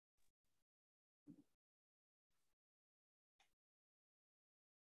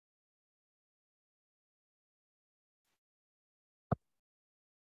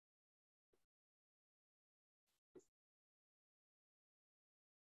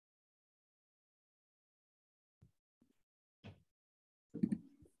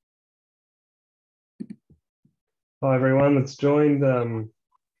Hi everyone that's joined.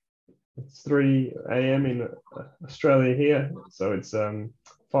 It's 3 a.m. in Australia here, so it's 5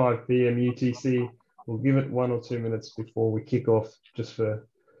 p.m. UTC. We'll give it 1 or 2 minutes before we kick off, just for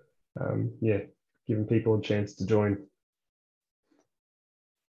yeah, giving people a chance to join.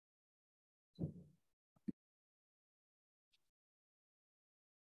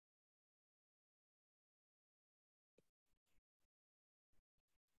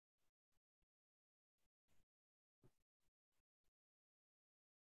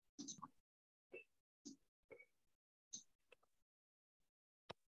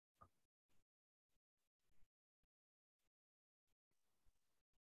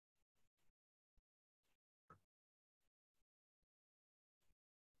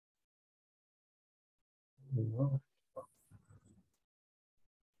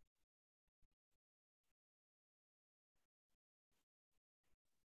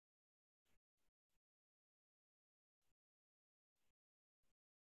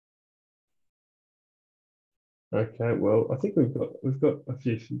 Okay, well, I think we've got a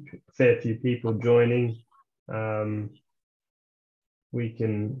fair few people joining. We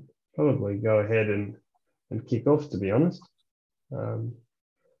can probably go ahead and kick off, to be honest.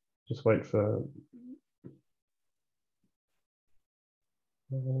 Just wait for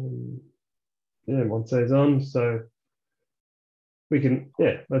yeah, Monte's on, so we can,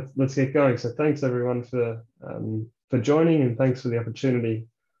 yeah, let's get going. So thanks everyone for joining, and thanks for the opportunity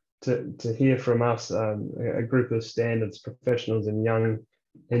to hear from us, a group of standards professionals and young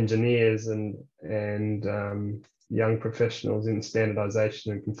engineers and young professionals in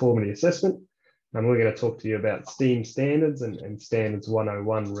standardization and conformity assessment. And we're going to talk to you about STEAM standards and standards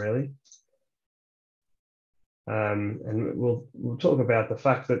 101 really. And we'll talk about the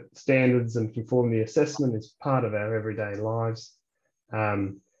fact that standards and conformity assessment is part of our everyday lives.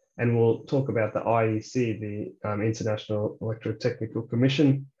 And we'll talk about the IEC, the International Electrotechnical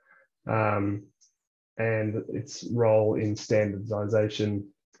Commission, and its role in standardization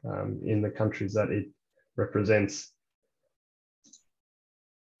in the countries that it represents.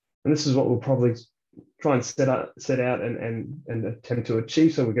 And this is what we'll probably try and set out and attempt to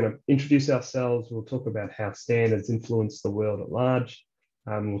achieve. So we're going to introduce ourselves. We'll talk about how standards influence the world at large.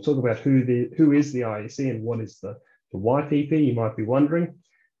 We'll talk about who is the IEC and what is the YPP, you might be wondering.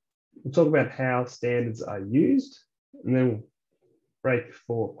 We'll talk about how standards are used, and then we'll break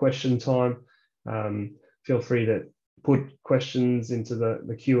for question time. Feel free to put questions into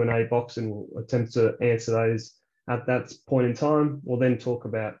the Q&A box, and we'll attempt to answer those at that point in time. We'll then talk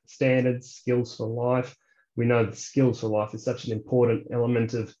about standards, skills for life. We know that skills for life is such an important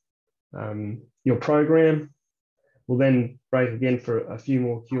element of your program. We'll then break again for a few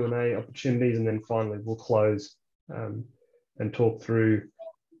more Q&A opportunities, and then finally we'll close and talk through,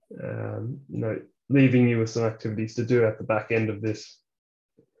 leaving you with some activities to do at the back end of this.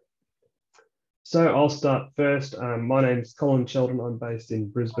 So I'll start first. My name is Colin Sheldon. I'm based in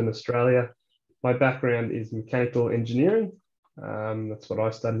Brisbane, Australia. My background is mechanical engineering. That's what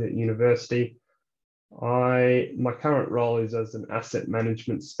I studied at university. My current role is as an asset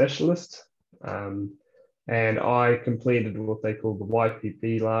management specialist. And I completed what they call the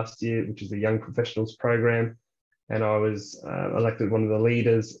YPP last year, which is the Young Professionals Program. And I was elected one of the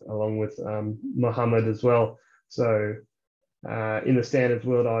leaders along with Mohammed as well. So in the standards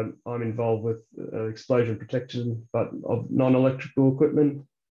world, I'm involved with explosion protection, but of non-electrical equipment.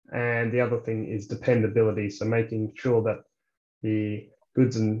 And the other thing is dependability. So making sure that the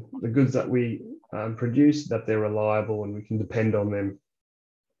goods that we produce, that they're reliable and we can depend on them.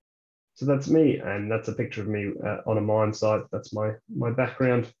 So that's me, and that's a picture of me on a mine site. That's my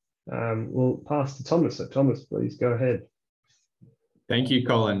background. We'll pass to Thomas. So Thomas, please go ahead. Thank you,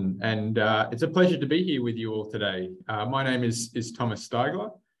 Colin. And it's a pleasure to be here with you all today. My name is Thomas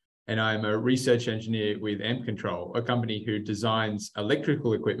Steigler, and I'm a research engineer with AMP Control, a company who designs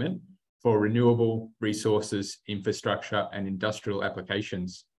electrical equipment for renewable resources, infrastructure, and industrial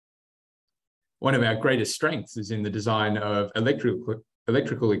applications. One of our greatest strengths is in the design of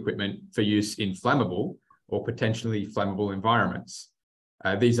electrical equipment for use in flammable or potentially flammable environments.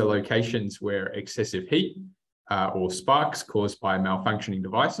 These are locations where excessive heat or sparks caused by malfunctioning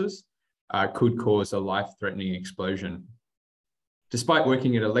devices could cause a life-threatening explosion. Despite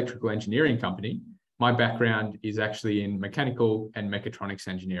working at an electrical engineering company, my background is actually in mechanical and mechatronics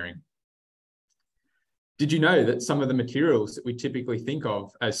engineering. Did you know that some of the materials that we typically think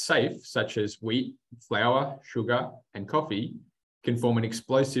of as safe, such as wheat, flour, sugar, and coffee, can form an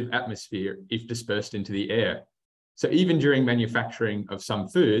explosive atmosphere if dispersed into the air? So even during manufacturing of some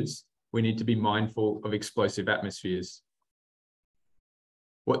foods, we need to be mindful of explosive atmospheres.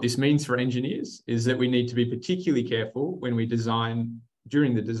 What this means for engineers is that we need to be particularly careful when we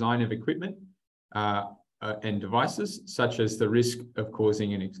during the design of equipment and devices, such as the risk of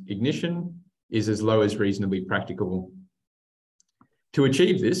causing an ignition is as low as reasonably practicable. To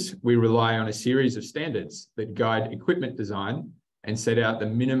achieve this, we rely on a series of standards that guide equipment design and set out the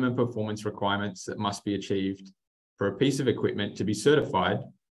minimum performance requirements that must be achieved for a piece of equipment to be certified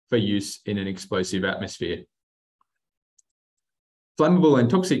for use in an explosive atmosphere. Flammable and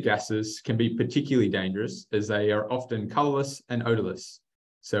toxic gases can be particularly dangerous as they are often colorless and odorless.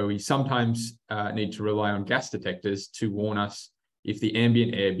 So we sometimes need to rely on gas detectors to warn us if the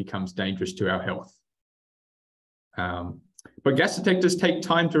ambient air becomes dangerous to our health. But gas detectors take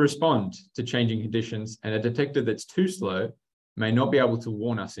time to respond to changing conditions, and a detector that's too slow may not be able to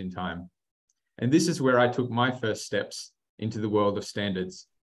warn us in time. And this is where I took my first steps into the world of standards,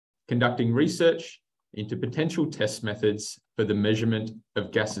 conducting research into potential test methods for the measurement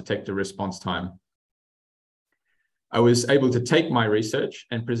of gas detector response time. I was able to take my research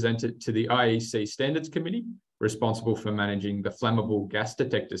and present it to the IEC Standards Committee, responsible for managing the flammable gas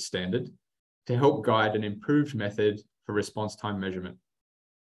detector standard, to help guide an improved method for response time measurement.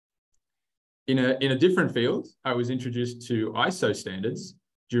 In a different field, I was introduced to ISO standards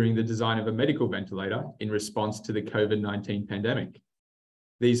during the design of a medical ventilator in response to the COVID-19 pandemic.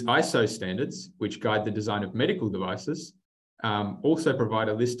 These ISO standards, which guide the design of medical devices, also provide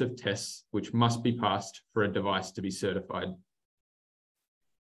a list of tests which must be passed for a device to be certified.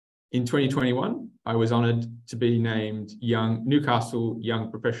 In 2021, I was honoured to be named Newcastle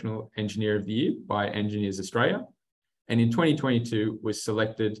Young Professional Engineer of the Year by Engineers Australia, and in 2022 was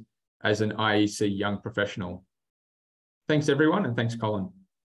selected as an IEC Young Professional. Thanks everyone, and thanks Colin.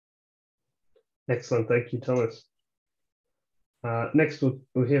 Excellent, thank you Thomas. Next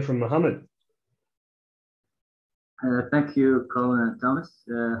we'll hear from Mohammed. Thank you, Colin and Thomas.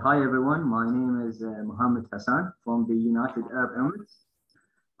 Hi, everyone. My name is Mohammed Hassan from the United Arab Emirates.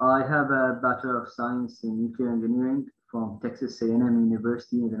 I have a Bachelor of Science in Nuclear Engineering from Texas A&M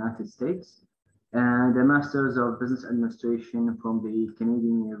University in the United States, and a Master's of Business Administration from the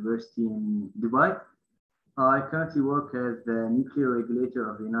Canadian University in Dubai. I currently work as the nuclear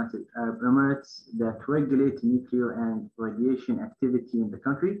regulator of the United Arab Emirates that regulates nuclear and radiation activity in the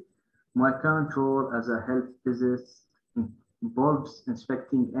country. My current role as a health physicist involves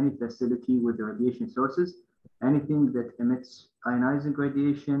inspecting any facility with radiation sources, anything that emits ionizing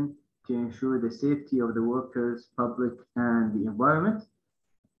radiation, to ensure the safety of the workers, public, and the environment.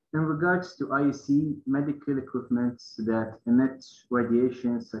 In regards to IEC, medical equipment that emits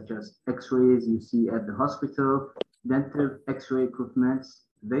radiation, such as X-rays you see at the hospital, dental X-ray equipment,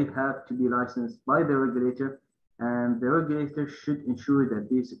 they have to be licensed by the regulator, and the regulator should ensure that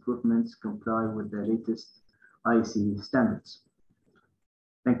these equipments comply with the latest IEC standards.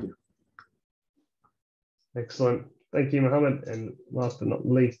 Thank you. Excellent. Thank you, Mohammed. And last but not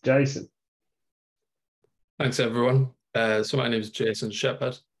least, Jason. Thanks, everyone. So my name is Jason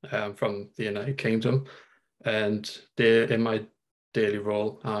Shepherd. I'm from the United Kingdom, and in my daily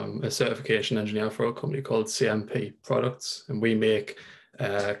role, I'm a certification engineer for a company called CMP Products, and we make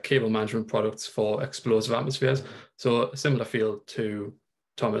cable management products for explosive atmospheres. So a similar field to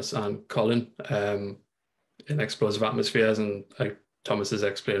Thomas and Colin in explosive atmospheres, and Thomas has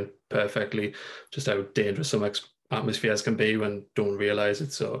explained perfectly just how dangerous some atmospheres can be when don't realize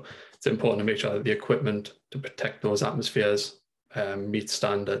it. So it's important to make sure that the equipment to protect those atmospheres meets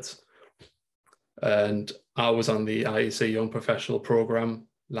standards. And I was on the IEC Young Professional Program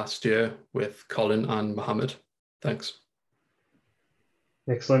last year with Colin and Mohammed. Thanks.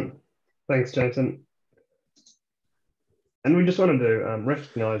 Excellent. Thanks, Jason. And we just wanted to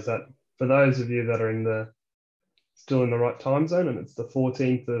recognise that for those of you that are still in the right time zone, and it's the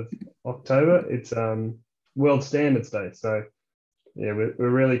 14th of October, it's World Standards Day. So yeah, we're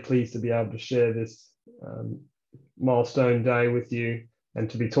really pleased to be able to share this milestone day with you and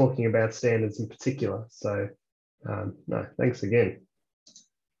to be talking about standards in particular. So no, thanks again.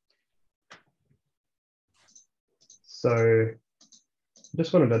 So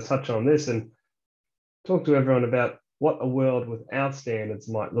just wanted to touch on this and talk to everyone about what a world without standards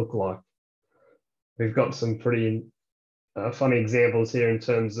might look like. We've got some pretty funny examples here in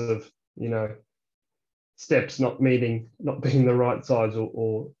terms of, steps not being the right size,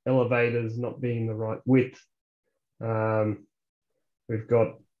 or elevators not being the right width. We've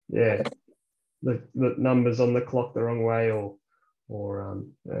got, the numbers on the clock the wrong way, or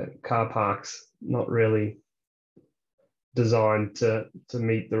car parks not really designed to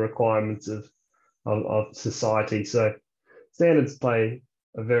meet the requirements of society. So standards play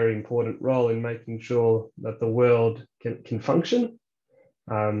a very important role in making sure that the world can function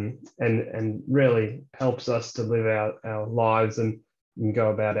and really helps us to live our lives and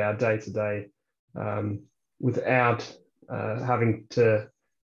go about our day-to-day without having to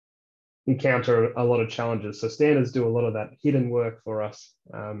encounter a lot of challenges. So standards do a lot of that hidden work for us,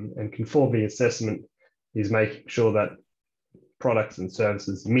 and conformity assessment is making sure that products and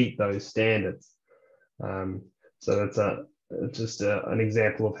services meet those standards. So that's just an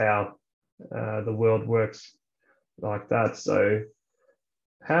example of how the world works like that. So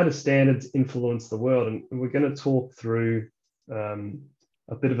how do standards influence the world? And we're going to talk through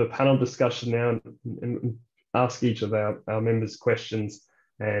a bit of a panel discussion now and ask each of our members questions.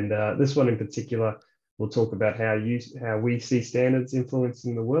 And this one in particular, we'll talk about how we see standards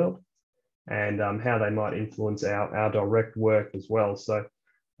influencing the world, and how they might influence our direct work as well. So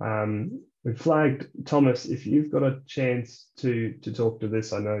we flagged, Thomas, if you've got a chance to talk to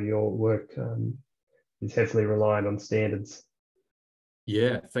this. I know your work is heavily reliant on standards.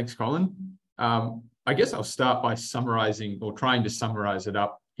 Yeah, thanks, Colin. I guess I'll start by summarizing, or trying to summarize it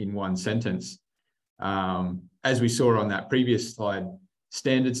up in one sentence. As we saw on that previous slide,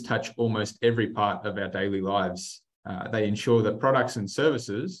 standards touch almost every part of our daily lives. They ensure that products and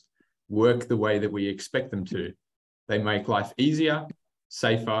services work the way that we expect them to. They make life easier,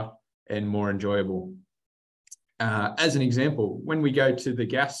 safer, and more enjoyable. As an example, when we go to the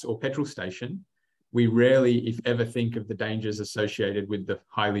gas or petrol station, we rarely, if ever, think of the dangers associated with the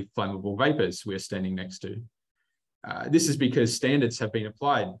highly flammable vapors we're standing next to. This is because standards have been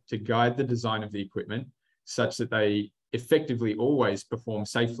applied to guide the design of the equipment such that they effectively always perform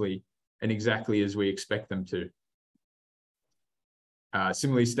safely and exactly as we expect them to.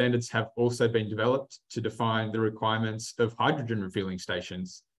 Similarly, standards have also been developed to define the requirements of hydrogen refueling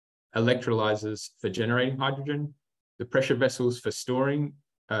stations, electrolyzers for generating hydrogen, the pressure vessels for storing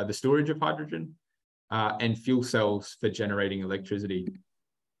the storage of hydrogen, and fuel cells for generating electricity.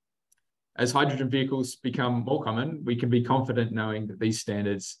 As hydrogen vehicles become more common, we can be confident knowing that these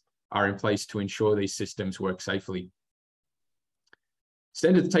standards are in place to ensure these systems work safely.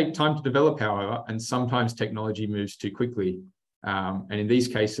 Standards take time to develop, however, and sometimes technology moves too quickly. And in these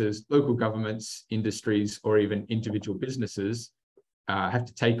cases, local governments, industries, or even individual businesses have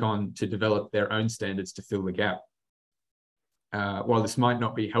to take on to develop their own standards to fill the gap. While this may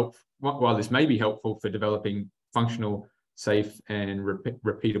be helpful for developing functional, safe, and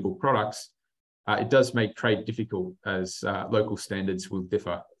repeatable products, it does make trade difficult as local standards will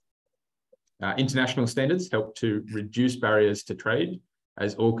differ. International standards help to reduce barriers to trade,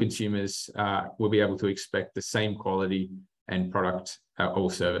 as all consumers will be able to expect the same quality and product or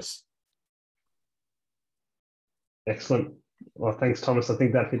service. Excellent. Well, thanks, Thomas. I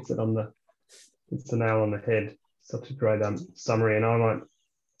think that hits the nail on the head. Such a great summary, and I might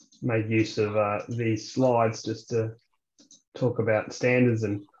make use of these slides just to talk about standards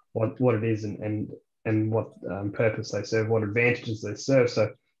and what it is and what purpose they serve, what advantages they serve.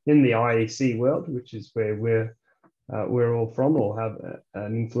 So in the IEC world, which is where we're all from or have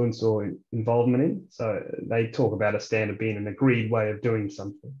an influence or involvement in, so they talk about a standard being an agreed way of doing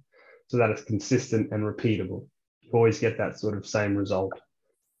something, so that it's consistent and repeatable. You always get that sort of same result.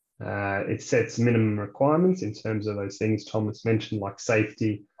 It sets minimum requirements in terms of those things Thomas mentioned, like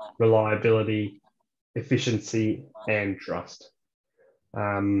safety, reliability, efficiency, and trust.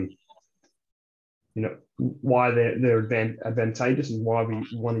 Why they're advantageous and why we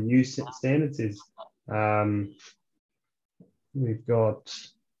want to use standards is we've got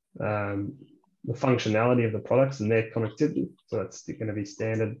the functionality of the products and their connectivity, so that's going to be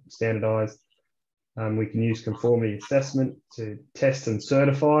standardized. We can use conformity assessment to test and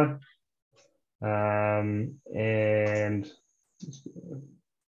certify, and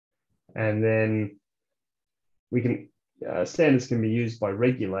then we can standards can be used by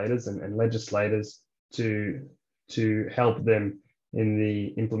regulators and legislators to help them in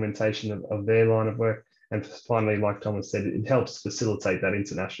the implementation of their line of work. And finally, like Thomas said, it helps facilitate that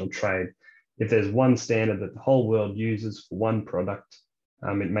international trade. If there's one standard that the whole world uses for one product,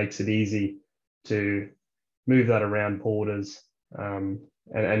 it makes it easy to move that around borders and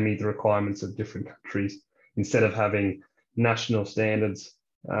meet the requirements of different countries, instead of having national standards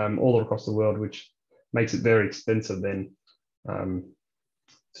all across the world, which makes it very expensive then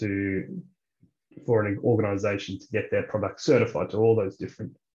for an organization to get their product certified to all those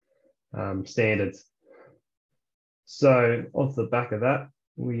different standards. So off the back of that,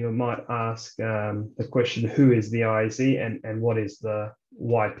 we might ask the question, who is the IEC and what is the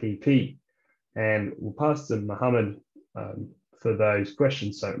YPP? And we'll pass to Mohammed for those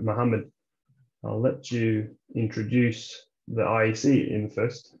questions. So Mohammed, I'll let you introduce the IEC in the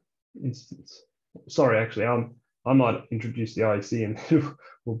first instance. Sorry, actually, I might introduce the IEC and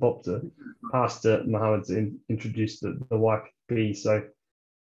we'll pass to Mohammed to introduce the YPP. So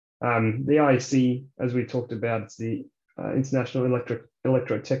the IEC, as we talked about, it's the International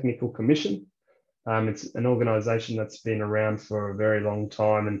Electrotechnical Commission. It's an organization that's been around for a very long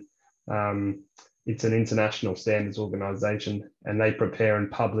time, and it's an international standards organization, and they prepare and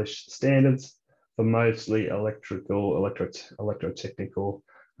publish standards for mostly electrotechnical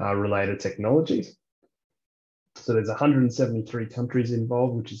related technologies. So there's 173 countries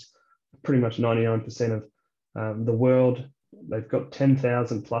involved, which is pretty much 99% of the world. They've got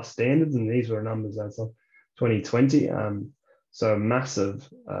 10,000 plus standards, and these were numbers as of 2020. So a massive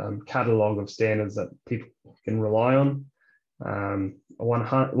catalog of standards that people can rely on. 1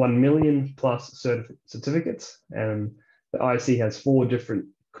 million plus certificates, and the IEC has 4 different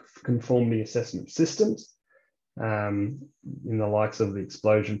conformity assessment systems in the likes of the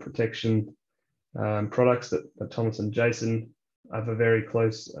explosion protection products that Thomas and Jason have a very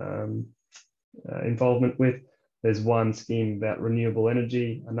close involvement with. There's one scheme about renewable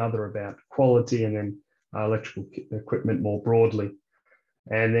energy, another about quality, and then electrical equipment more broadly.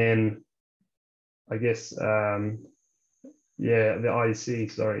 And then I guess, the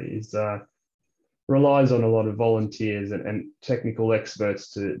IEC, relies on a lot of volunteers and technical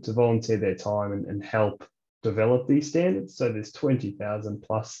experts to volunteer their time and help develop these standards. So there's 20,000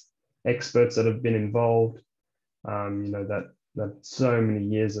 plus experts that have been involved, that so many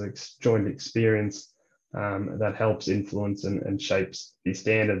years of joint experience that helps influence and shapes these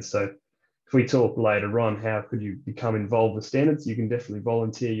standards. So if we talk later on, how could you become involved with standards? You can definitely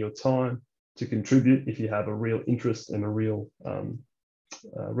volunteer your time to contribute if you have a real interest and a real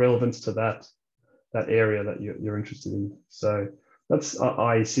relevance to that area that you're interested in. So that's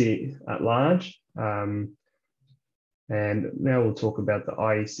IEC at large. And now we'll talk about the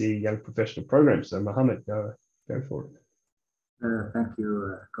IEC Young Professional Program. So Mohammed, go for it. Thank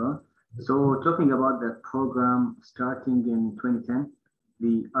you, Colin. So talking about the program starting in 2010,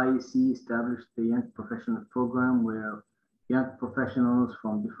 the IEC established the Young Professional Program, where young professionals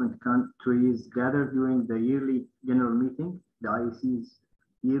from different countries gather during the yearly general meeting, the IEC's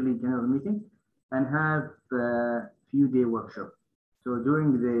yearly general meeting, and have a few-day workshop. So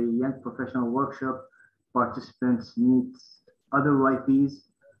during the Young Professional Workshop, participants meet other YPs,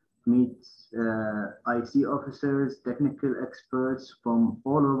 meet IEC officers, technical experts from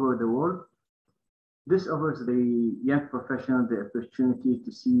all over the world. This offers the young professional the opportunity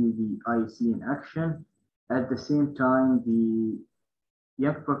to see the IEC in action. At the same time, the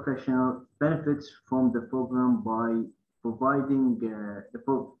young professional benefits from the program by providing, the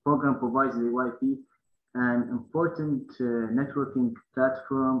program provides the YP an important networking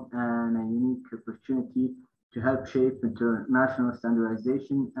platform and a unique opportunity to help shape international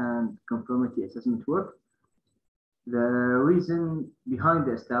standardization and conformity assessment work. The reason behind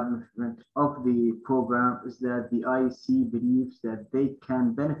the establishment of the program is that the IEC believes that they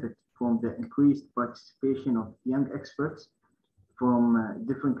can benefit from the increased participation of young experts from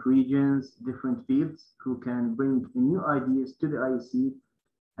different regions, different fields, who can bring new ideas to the IEC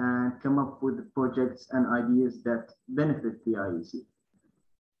and come up with projects and ideas that benefit the IEC.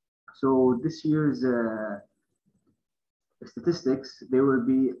 So this year's statistics, there will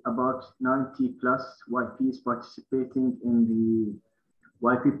be about 90 plus YPs participating in the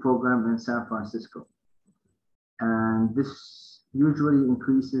YP program in San Francisco. And this usually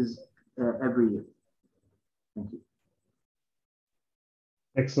increases every year. Thank you.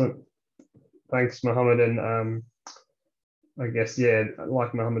 Excellent. Thanks, Mohammed. And I guess,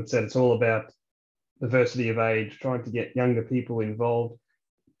 like Mohammed said, it's all about diversity of age, trying to get younger people involved.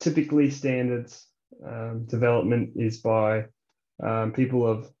 Typically, standards development is by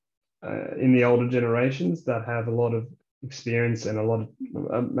people in the older generations that have a lot of experience and a lot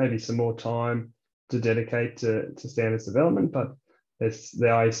of maybe some more time to dedicate to standards development. But the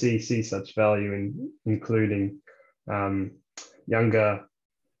IEC sees such value in including younger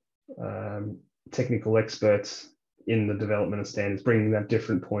technical experts in the development of standards, bringing that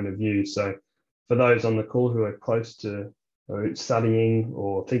different point of view. So for those on the call who are close to studying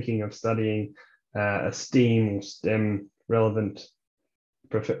or thinking of studying a STEAM or STEM relevant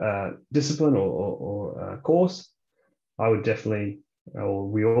discipline or course, I would definitely, or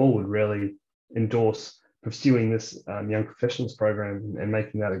we all would really endorse pursuing this Young Professionals program and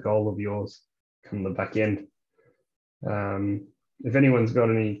making that a goal of yours come the back end. If anyone's got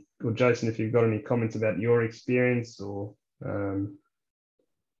any, or Jason, if you've got any comments about your experience, or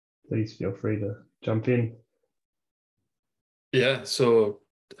please feel free to jump in. Yeah, so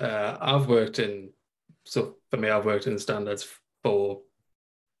I've worked in standards for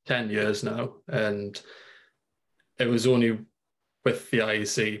 10 years now, and it was only with the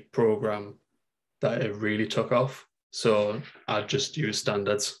IEC program that it really took off. So I just used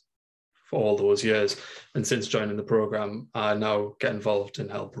standards for all those years. And since joining the program, I now get involved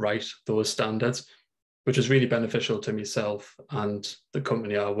and help write those standards, which is really beneficial to myself and the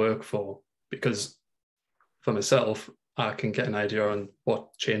company I work for, because for myself, I can get an idea on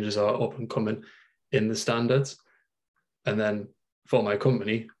what changes are up and coming in the standards. And then for my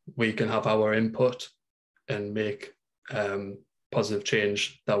company, we can have our input and make positive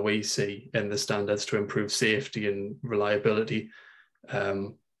change that we see in the standards to improve safety and reliability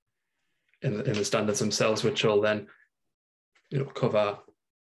in the standards themselves, which will then, you know, cover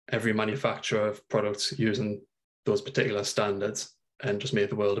every manufacturer of products using those particular standards and just make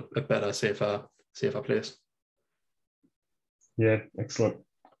the world a better, safer place. Yeah, excellent.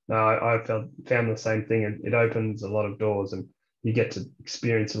 No, I found the same thing. It opens a lot of doors, and you get to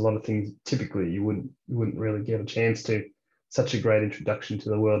experience a lot of things typically you wouldn't really get a chance to. Such a great introduction to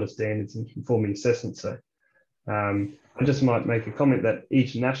the world of standards and conformity assessment. So I just might make a comment that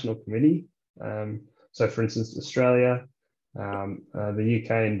each national committee, so for instance, Australia, the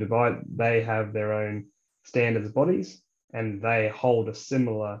UK and Dubai, they have their own standards bodies, and they hold a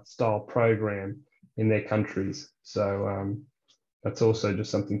similar style program in their countries. So that's also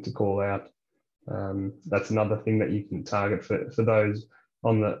just something to call out. That's another thing that you can target for those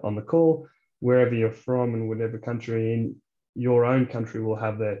on the call. Wherever you're from and whatever country in your own country will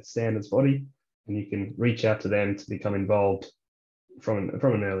have their standards body, and you can reach out to them to become involved from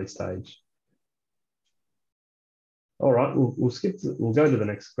an early stage. All right, we'll go to the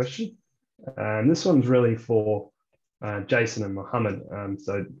next question. This one's really for Jason and Mohammed.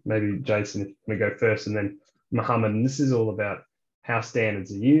 So maybe Jason, if you want to go first, and then Mohammed. And this is all about how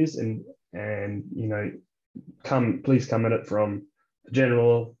standards are used, and you know, please come at it from a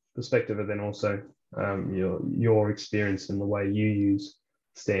general perspective, and then also your experience and the way you use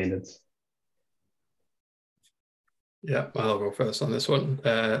standards. Yeah, I'll go first on this one.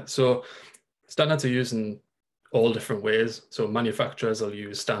 So standards are used in all different ways. So manufacturers will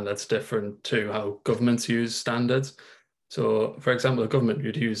use standards different to how governments use standards. So for example, a government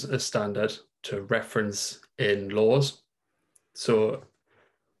would use a standard to reference in laws. So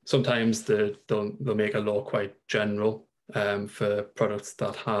sometimes they'll make a law quite general for products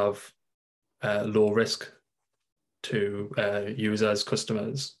that have low risk to users,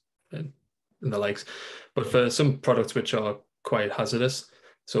 customers, and the likes. But for some products which are quite hazardous,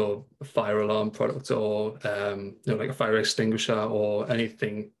 so fire alarm products or you know, like a fire extinguisher or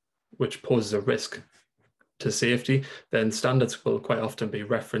anything which poses a risk to safety, then standards will quite often be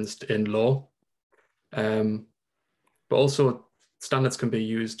referenced in law. But also standards can be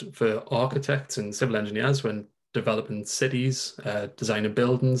used for architects and civil engineers when developing cities, designing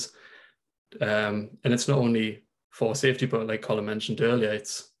buildings. And it's not only for safety, but like Colin mentioned earlier,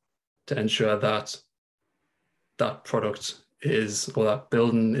 it's to ensure that that product or that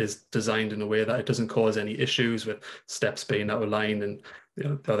building is designed in a way that it doesn't cause any issues with steps being out of line. And you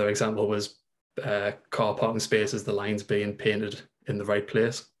know, the other example was car parking spaces, the lines being painted in the right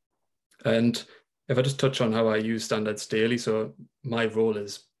place. And if I just touch on how I use standards daily, so my role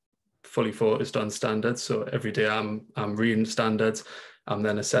is fully focused on standards. So every day I'm reading standards. I'm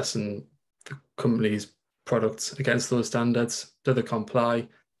then assessing the company's products against those standards. Do they comply?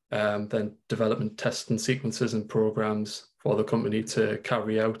 Then development testing sequences and programs for the company to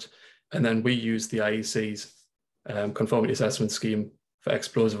carry out. And then we use the IEC's conformity assessment scheme for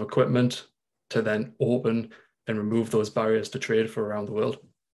explosive equipment to then open and remove those barriers to trade for around the world.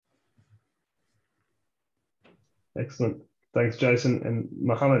 Excellent. Thanks, Jason. And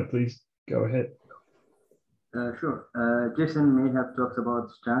Mohammed, please go ahead. Sure. Jason may have talked about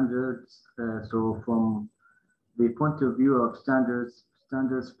standards. So from the point of view of standards,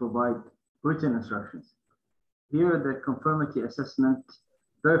 standards provide written instructions. Here, the conformity assessment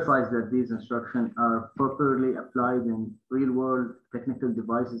verifies that these instructions are properly applied in real-world technical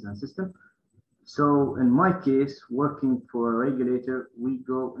devices and systems. So in my case, working for a regulator, we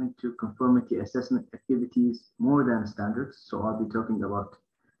go into conformity assessment activities more than standards. So I'll be talking about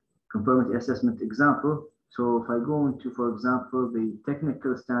conformity assessment example. So if I go into, for example, the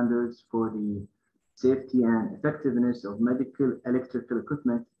technical standards for the safety and effectiveness of medical electrical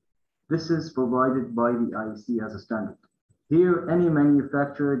equipment, this is provided by the IEC as a standard. Here, any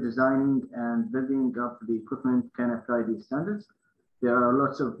manufacturer designing and building up the equipment can apply these standards. There are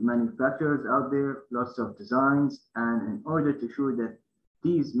lots of manufacturers out there, lots of designs, and in order to show that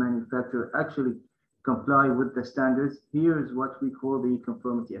these manufacturers actually comply with the standards, here is what we call the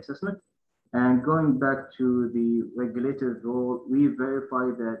conformity assessment. And going back to the regulator's role, we verify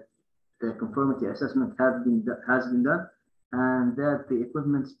that the conformity assessment has been done, and that the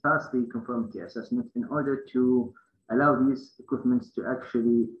equipments pass the conformity assessment in order to allow these equipments to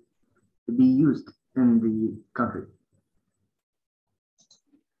actually be used in the country.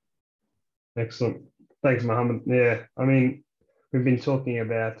 Excellent. Thanks, Mohammed. Yeah, I mean, we've been talking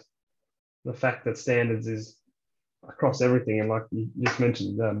about the fact that standards is across everything. And like you just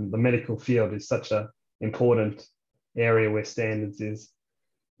mentioned, the medical field is such an important area where standards is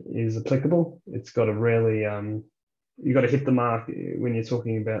applicable. It's got to really, you got to hit the mark when you're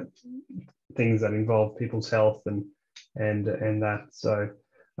talking about things that involve people's health and that. So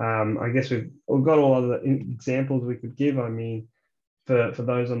I guess we've got all other examples we could give. I mean, for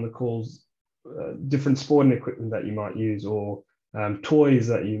those on the calls, different sporting equipment that you might use, or toys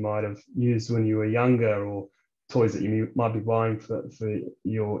that you might have used when you were younger, or toys that you might be buying for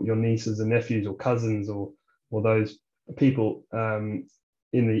your nieces and nephews or cousins, or those people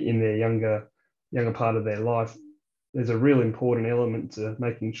in their younger part of their life. There's a real important element to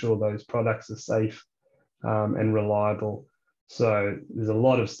making sure those products are safe and reliable. So there's a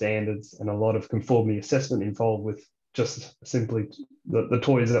lot of standards and a lot of conformity assessment involved with just simply the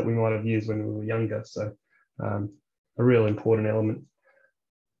toys that we might have used when we were younger. So a real important element.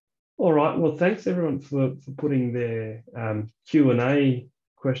 All right, well, thanks everyone for putting their Q&A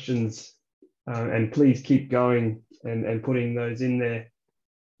questions, and please keep going and putting those in there.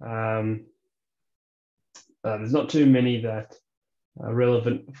 There's not too many that are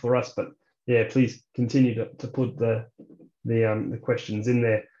relevant for us, but yeah, please continue to put the questions in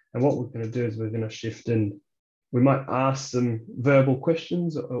there. And what we're going to do is we're going to shift, and we might ask some verbal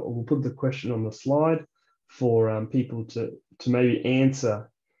questions, or we'll put the question on the slide for people to maybe answer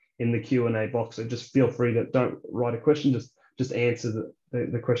in the Q&A box. So just feel free to don't write a question, just answer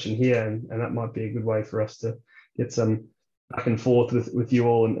the question here, and that might be a good way for us to get some back and forth with you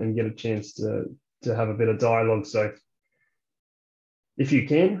all and get a chance to have a bit of dialogue. So if you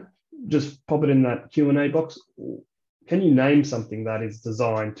can, just pop it in that Q&A box. Can you name something that is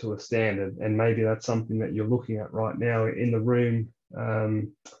designed to a standard? And maybe that's something that you're looking at right now in the room.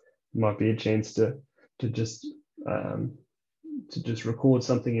 Might be a chance to just record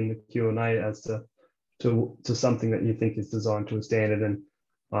something in the Q&A as to something that you think is designed to a standard.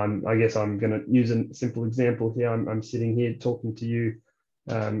 And I guess I'm going to use a simple example here. I'm sitting here talking to you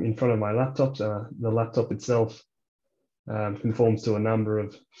in front of my laptop. So the laptop itself conforms to a number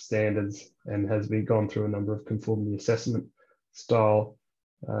of standards and has been gone through a number of conformity assessment style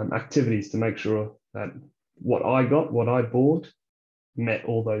activities to make sure that what I bought met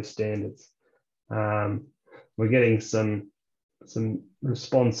all those standards. We're getting some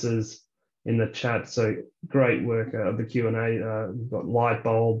responses in the chat, so great work of the Q&A. We've got light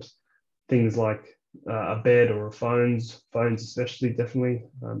bulbs, things like a bed or phones especially, definitely.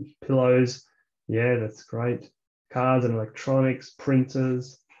 Pillows, yeah, that's great. Cars and electronics,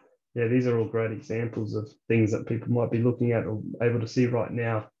 printers, yeah, these are all great examples of things that people might be looking at or able to see right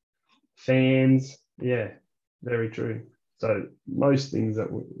now. Fans, yeah, very true. So most things that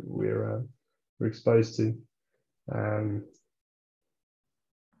we're exposed to.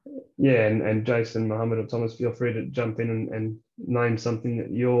 Yeah, and Jason, Mohammed, or Thomas, feel free to jump in and name something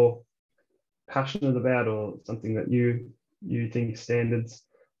that you're passionate about, or something that you think standards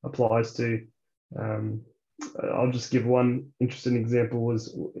applies to. I'll just give one interesting example.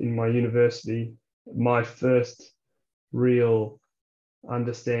 Was in my university, my first real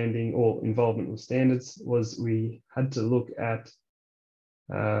understanding or involvement with standards was we had to look at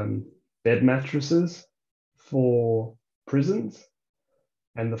bed mattresses for prisons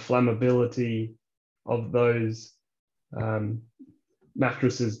and the flammability of those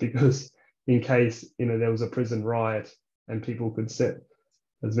mattresses, because in case there was a prison riot and people could set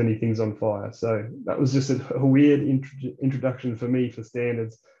as many things on fire. So that was just a weird introduction for me for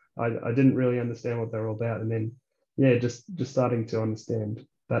standards. I didn't really understand what they were all about, and then yeah, just starting to understand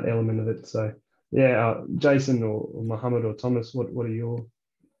that element of it. So yeah, Jason or Mohammed or Thomas, what are your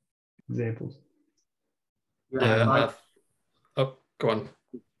examples? Yeah, oh, go on.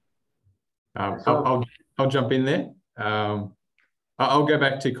 I'll jump in there. I'll go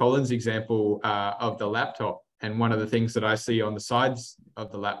back to Colin's example of the laptop. And one of the things that I see on the sides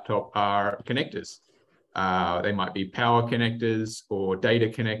of the laptop are connectors. They might be power connectors or data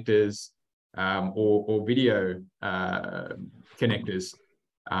connectors or video connectors.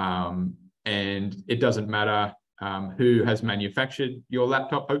 And it doesn't matter who has manufactured your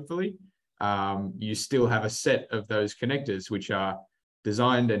laptop, hopefully. You still have a set of those connectors which are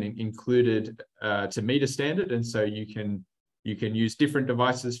designed and included to meet a standard. And so you can use different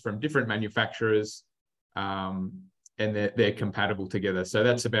devices from different manufacturers, and they're compatible together. So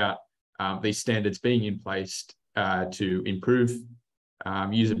that's about these standards being in place to improve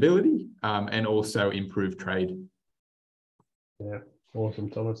usability and also improve trade. Yeah, awesome,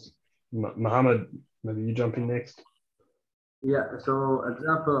 Thomas. Mohammed, maybe you jump in next. Yeah, so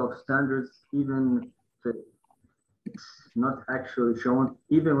example of standards, even if it's not actually shown,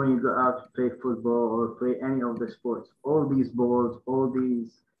 even when you go out to play football or play any of the sports, all these balls, all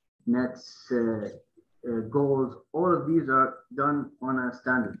these nets, goals, all of these are done on a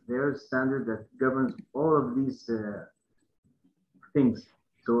standard. There's a standard that governs all of these things.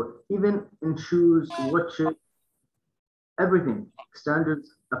 So even in shoes, watches, everything,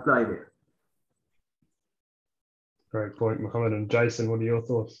 standards apply there. Great point, Mohammed. And Jason, what are your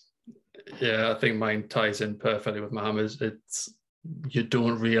thoughts? Yeah, I think mine ties in perfectly with Mohammed's. You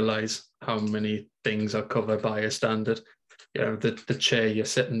don't realize how many things are covered by a standard. You know, the chair you're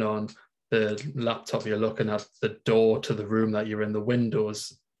sitting on, the laptop you're looking at, the door to the room that you're in, the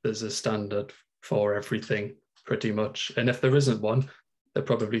windows, there's a standard for everything pretty much. And if there isn't one, there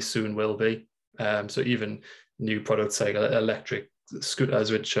probably soon will be. So even new products like electric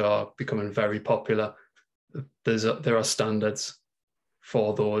scooters, which are becoming very popular, there are standards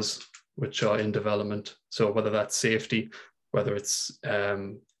for those which are in development. So whether that's safety, whether it's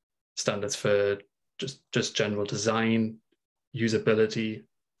standards for just general design, usability,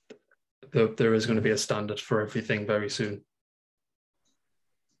 there is going to be a standard for everything very soon.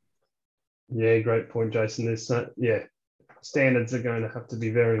 Yeah, great point, Jason. Standards are going to have to be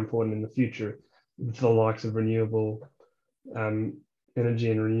very important in the future with the likes of renewable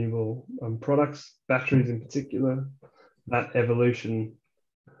energy and renewable products, batteries in particular. That evolution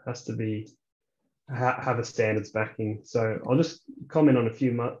has to have a standards backing. So I'll just comment on a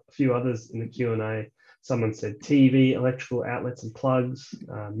few others in the Q&A. Someone said TV, electrical outlets and plugs,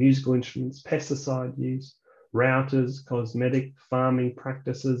 musical instruments, pesticide use, routers, cosmetic, farming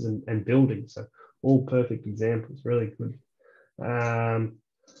practices, and building. So all perfect examples, really good. We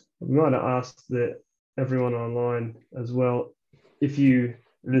might have asked everyone online as well, this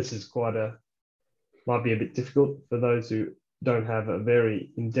is might be a bit difficult for those who don't have a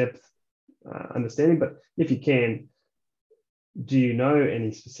very in-depth understanding, but if you can, do you know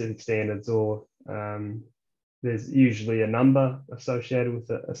any specific standards, or there's usually a number associated with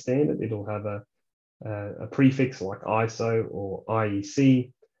a standard? It'll have a prefix like ISO or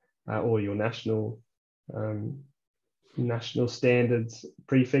IEC or your national standards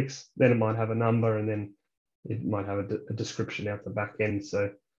prefix. Then it might have a number, and then it might have a description out the back end.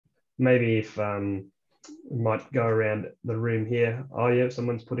 So maybe if we might go around the room here. Oh yeah,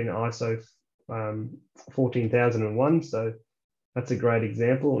 someone's putting ISO 14001. So that's a great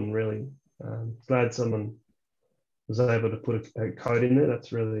example, and really glad someone was able to put a code in there.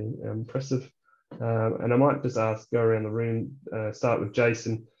 That's really impressive. And I might just go around the room, start with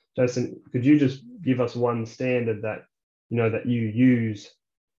Jason. Jason, could you just give us one standard that that you use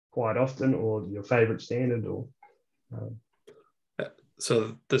quite often, or your favorite standard? Or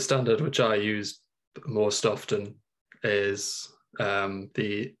So the standard which I use most often is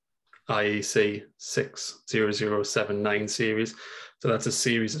the IEC 60079 series. So that's a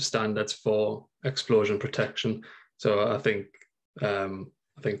series of standards for explosion protection. So I think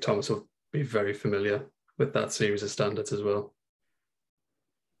Thomas will be very familiar with that series of standards as well.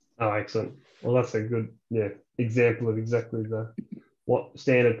 Oh, excellent. Well, that's a good example of exactly what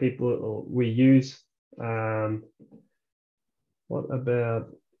standard we use. What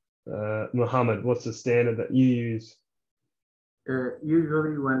about Mohammed? What's the standard that you use?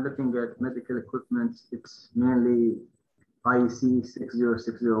 Usually when looking at medical equipment, it's mainly IEC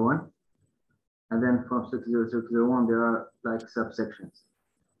 60601. And then from 60601, there are like subsections.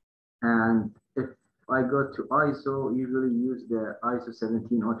 And if I go to ISO, usually use the ISO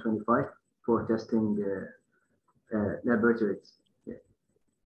 17025 for testing laboratories. Yeah.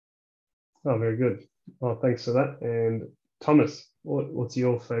 Oh, very good. Oh, thanks for that. And Thomas, what's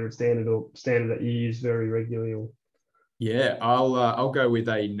your favorite standard, or standard that you use very regularly? Or Yeah, I'll go with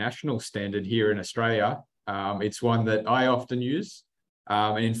a national standard here in Australia. It's one that I often use.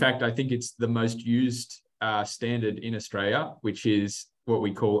 And in fact, I think it's the most used standard in Australia, which is what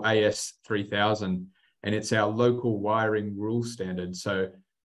we call AS 3000. And it's our local wiring rule standard. So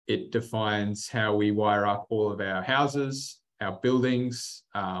it defines how we wire up all of our houses, our buildings,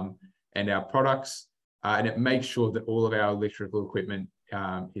 and our products. And it makes sure that all of our electrical equipment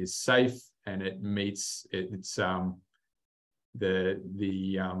is safe, and it meets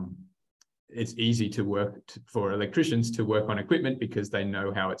it's easy to work for electricians to work on equipment, because they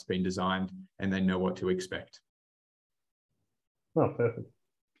know how it's been designed and they know what to expect. Oh, perfect.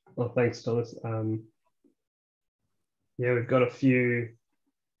 Well, thanks, Thomas. Yeah, we've got a few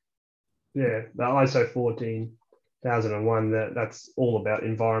Yeah, the ISO 14001, that's all about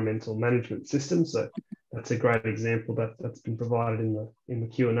environmental management systems. So that's a great example that's been provided in the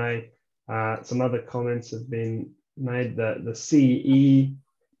Q&A. Some other comments have been made, that the CE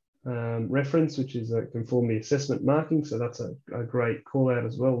reference, which is a conformity assessment marking. So that's a great call out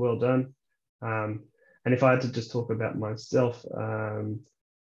as well. Well done. And if I had to just talk about myself,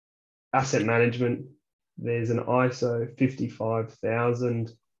 asset management, there's an ISO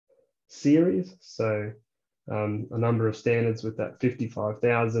 55000 series. So a number of standards with that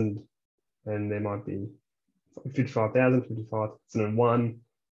 55,000, and there might be 55,000, 55,001,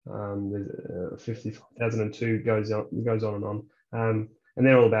 there's 50,002, goes on and on. And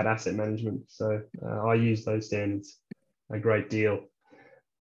they're all about asset management. So I use those standards a great deal.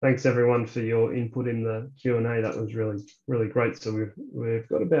 Thanks everyone for your input in the Q&A. That was really, really great. So we've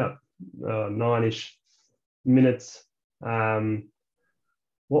got about 9-ish minutes.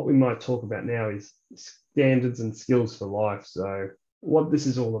 What we might talk about now is standards and skills for life. So what this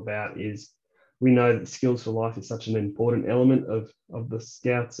is all about is, we know that skills for life is such an important element of the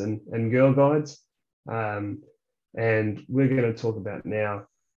Scouts and Girl Guides. And we're going to talk about now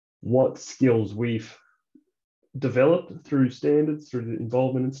what skills we've developed through standards, through the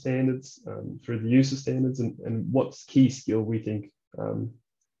involvement in standards, through the use of standards, and what's key skill we think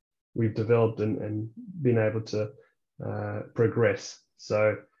we've developed and been able to progress.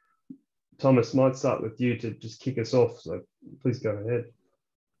 So Thomas, might start with you to just kick us off. So please go ahead.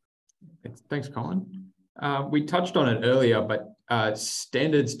 Thanks, Colin. We touched on it earlier, but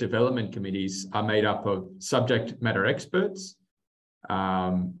standards development committees are made up of subject matter experts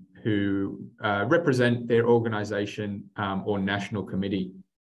who represent their organisation or national committee,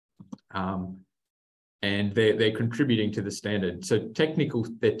 and they're contributing to the standard. So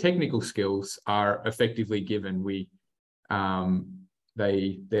their technical skills are effectively given.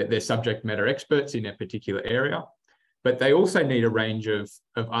 They're subject matter experts in a particular area, but they also need a range of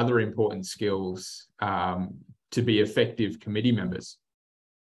other important skills to be effective committee members.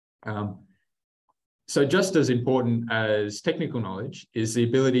 So just as important as technical knowledge is the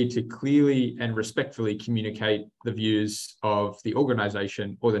ability to clearly and respectfully communicate the views of the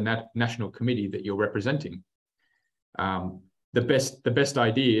organisation or the national committee that you're representing. The best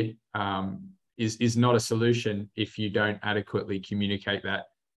idea is not a solution if you don't adequately communicate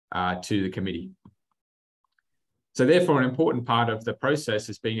that to the committee. So therefore, an important part of the process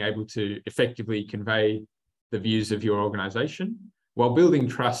is being able to effectively convey the views of your organisation while building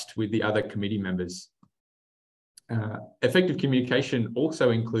trust with the other committee members. Effective communication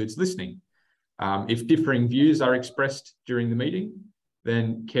also includes listening. If differing views are expressed during the meeting,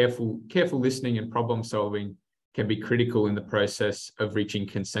 then careful listening and problem solving can be critical in the process of reaching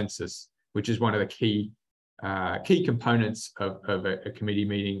consensus, which is one of the key components of a committee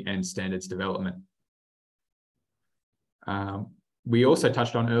meeting and standards development. We also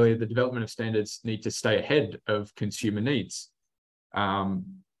touched on earlier, the development of standards need to stay ahead of consumer needs.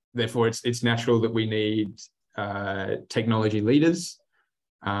 Therefore, it's natural that we need technology leaders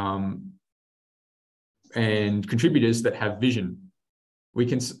and contributors that have vision.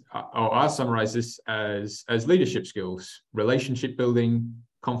 I'll summarize this as leadership skills: relationship building,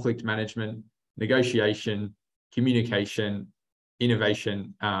 conflict management, negotiation, communication,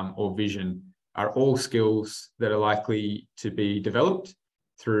 innovation, or vision are all skills that are likely to be developed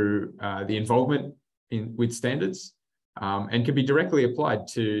through the involvement with standards and can be directly applied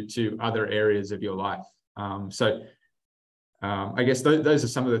to other areas of your life. I guess those are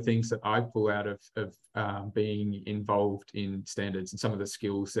some of the things that I pull out of being involved in standards and some of the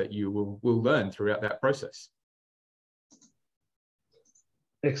skills that you will learn throughout that process.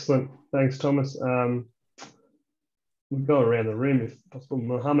 Excellent. Thanks, Thomas. We'll go around the room if possible.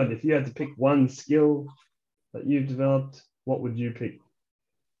 Mohammed, if you had to pick one skill that you've developed, what would you pick?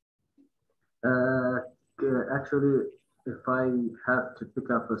 Actually, if I have to pick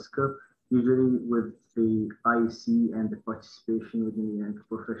up a skill, usually with the IC and the participation within the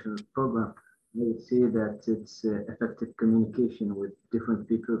professional program, I would say that it's effective communication with different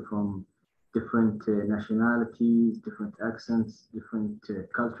people from different nationalities, different accents, different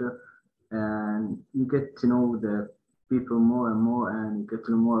culture, and you get to know the people more and more, and you get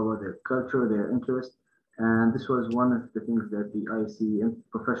to know more about their culture, their interests. And this was one of the things that the IC and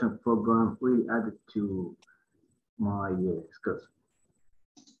professional program really added to my skills.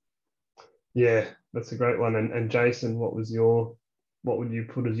 Yeah, that's a great one. And Jason, what would you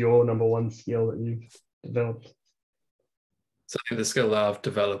put as your number one skill that you've developed? So I think the skill that I've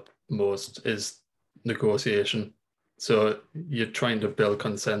developed most is negotiation. So you're trying to build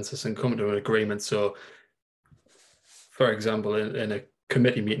consensus and come to an agreement. So for example, in a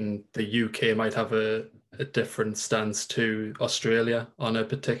committee meeting, the UK might have a different stance to Australia on a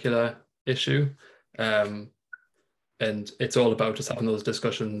particular issue. And it's all about just having those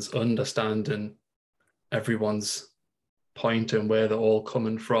discussions, understanding everyone's point and where they're all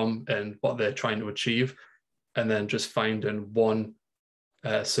coming from and what they're trying to achieve, and then just finding one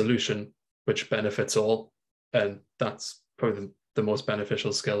solution which benefits all. And that's probably the most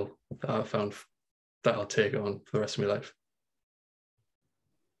beneficial skill that I've found that I'll take on for the rest of my life.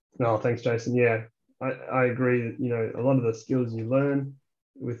 No, thanks, Jason. Yeah, I agree that, you know, a lot of the skills you learn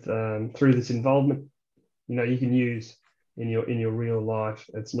with through this involvement, you know, you can use in your real life.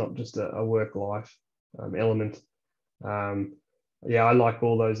 It's not just a work life element. Yeah, I like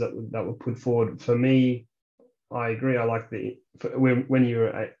all those that were put forward. For me, I agree. I like when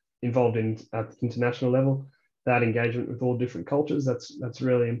you're involved in at the international level, that engagement with all different cultures. That's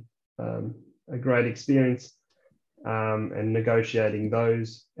really a great experience. And negotiating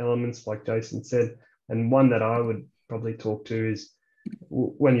those elements, like Jason said. And one that I would probably talk to is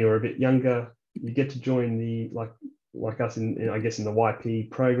when you're a bit younger, you get to join the, like us in I guess in the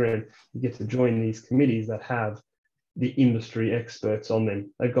YP program, you get to join these committees that have the industry experts on them.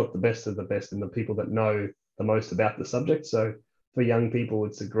 They've got the best of the best and the people that know the most about the subject. So for young people,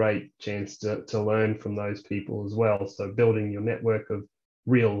 it's a great chance to learn from those people as well. So building your network of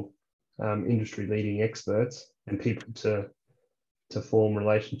real industry leading experts and people to form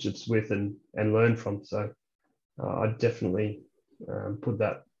relationships with and learn from. So I'd definitely put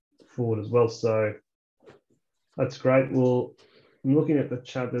that forward as well. So that's great. Well, I'm looking at the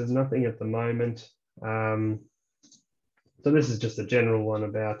chat. There's nothing at the moment. So this is just a general one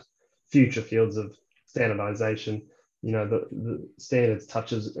about future fields of standardization. You know, the standards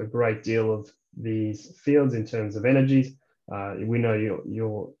touches a great deal of these fields in terms of energies. We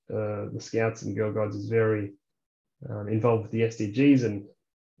know the Scouts and Girl Guides is very involved with the SDGs, and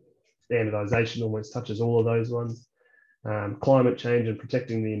standardization almost touches all of those ones. Climate change and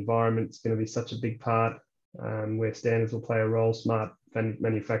protecting the environment is going to be such a big part, where standards will play a role, smart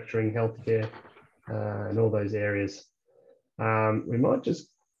manufacturing, healthcare, and all those areas.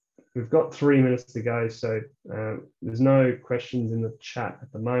 We've got 3 minutes to go, so there's no questions in the chat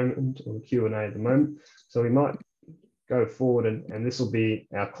at the moment, or the Q&A at the moment. So we might go forward, and this will be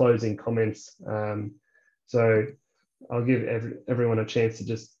our closing comments. So I'll give everyone a chance to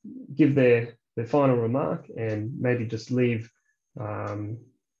just give their final remark, and maybe just leave the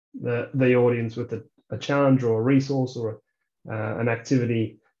audience with a challenge or a resource or an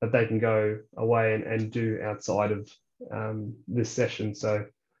activity that they can go away and do outside of this session. So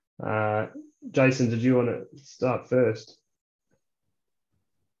Jason, did you want to start first?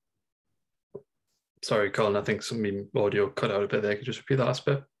 Sorry, Colin, I think some audio cut out a bit there. Could you just repeat that last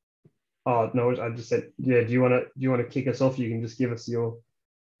bit? Oh, no, I just said, yeah, do you want to kick us off? You can just give us your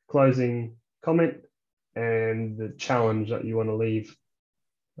closing comment and the challenge that you want to leave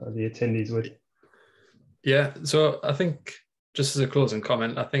the attendees with. Yeah, so I think just as a closing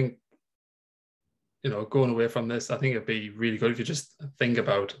comment, I think, you know, going away from this, I think it'd be really good if you just think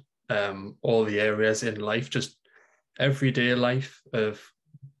about all the areas in life, just everyday life, of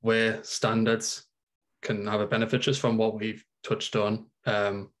where standards can have a benefit just from what we've touched on.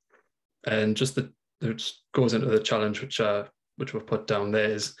 And just it goes into the challenge which we've put down there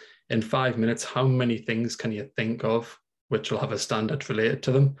is, in 5 minutes, how many things can you think of which will have a standard related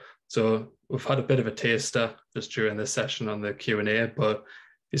to them? So we've had a bit of a taster just during this session on the Q&A, but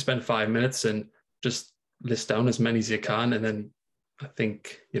you spend 5 minutes and just list down as many as you can, and then I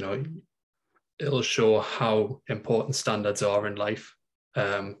think, you know, it'll show how important standards are in life,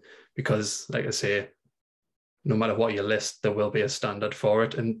 because, like I say, no matter what you list, there will be a standard for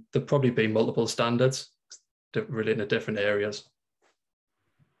it, and there'll probably be multiple standards relating to different areas.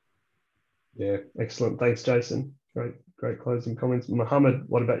 Yeah, excellent. Thanks, Jason. Great closing comments. Mohammed,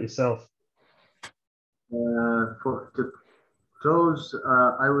 what about yourself? To close,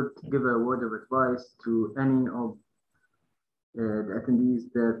 I would give a word of advice to any of the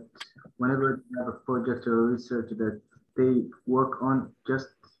attendees that whenever they have a project or research that they work on, just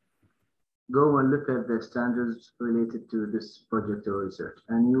go and look at the standards related to this project or research,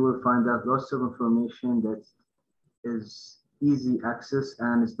 and you will find out lots of information that is easy access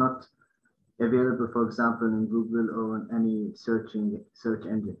and it's not available, for example, in Google or on any search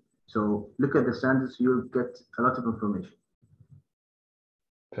engine. So look at the standards, you'll get a lot of information.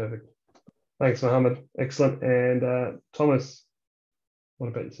 Perfect. Thanks, Mohammed. Excellent. And Thomas, what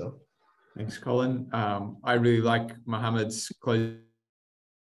about yourself? Thanks, Colin. I really like Mohammed's closing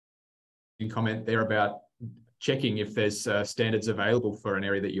comment there about checking if there's standards available for an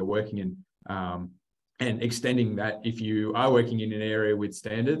area that you're working in. and extending that, if you are working in an area with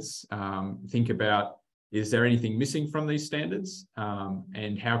standards, think about, is there anything missing from these standards?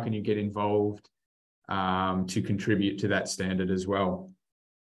 And how can you get involved to contribute to that standard as well?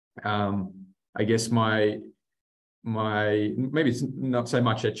 I guess my maybe it's not so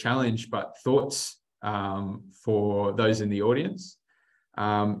much a challenge, but thoughts for those in the audience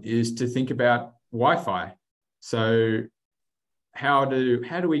is to think about Wi-Fi. So how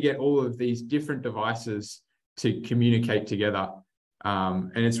do we get all of these different devices to communicate together?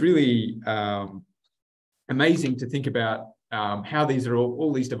 And it's really amazing to think about how these are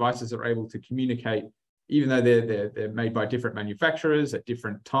all these devices are able to communicate, even though they're made by different manufacturers at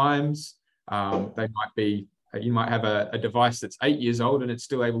different times. They might be, you might have a device that's 8 years old and it's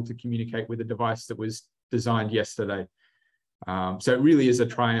still able to communicate with a device that was designed yesterday. So it really is a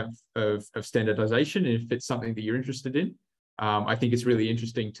triumph of standardization. And if it's something that you're interested in, I think it's really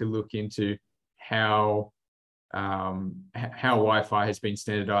interesting to look into how Wi-Fi has been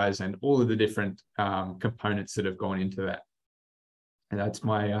standardized and all of the different components that have gone into that. And that's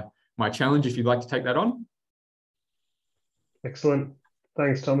my challenge, if you'd like to take that on. Excellent.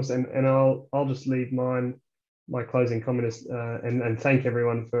 Thanks, Thomas. And I'll just leave my closing comment is, and thank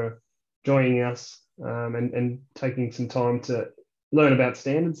everyone for joining us and taking some time to learn about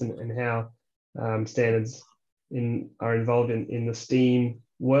standards and how standards are involved in the STEAM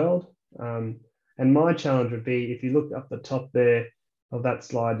world. And my challenge would be, if you look up the top there of that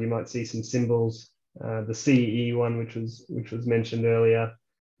slide, you might see some symbols. The CE one, which was mentioned earlier.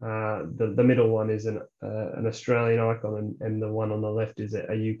 The middle one is an Australian icon, and the one on the left is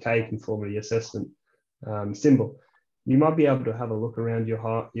a UK conformity assessment symbol. You might be able to have a look around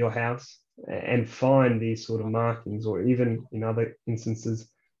your house and find these sort of markings, or even in other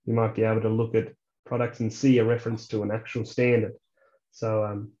instances, you might be able to look at products and see a reference to an actual standard.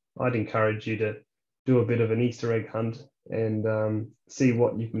 So I'd encourage you to do a bit of an Easter egg hunt and see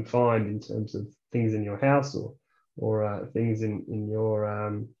what you can find in terms of things in your house or things in your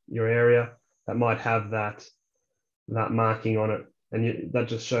area that might have that marking on it, and that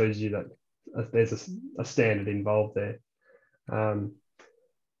just shows you that there's a standard involved there.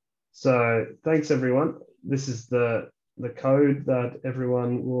 So thanks everyone. This is the code that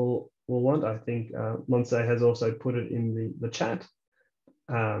everyone will want. I think Monse has also put it in the chat.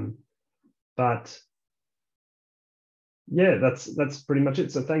 But yeah, that's pretty much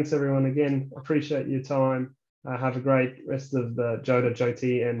it. So thanks everyone again. Appreciate your time. Have a great rest of the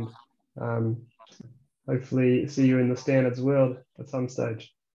Jyoti, and hopefully see you in the standards world at some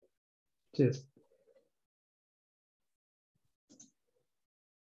stage. Cheers.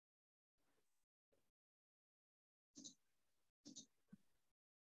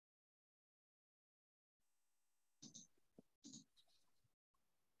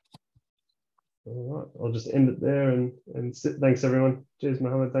 All right, I'll just end it there and thanks everyone. Cheers,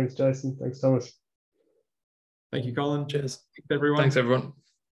 Mohammed. Thanks, Jason. Thanks, Thomas. Thanks, Colin. Cheers. Thanks, everyone. Thanks, everyone.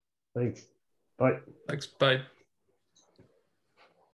 Thanks. Bye. Thanks. Bye.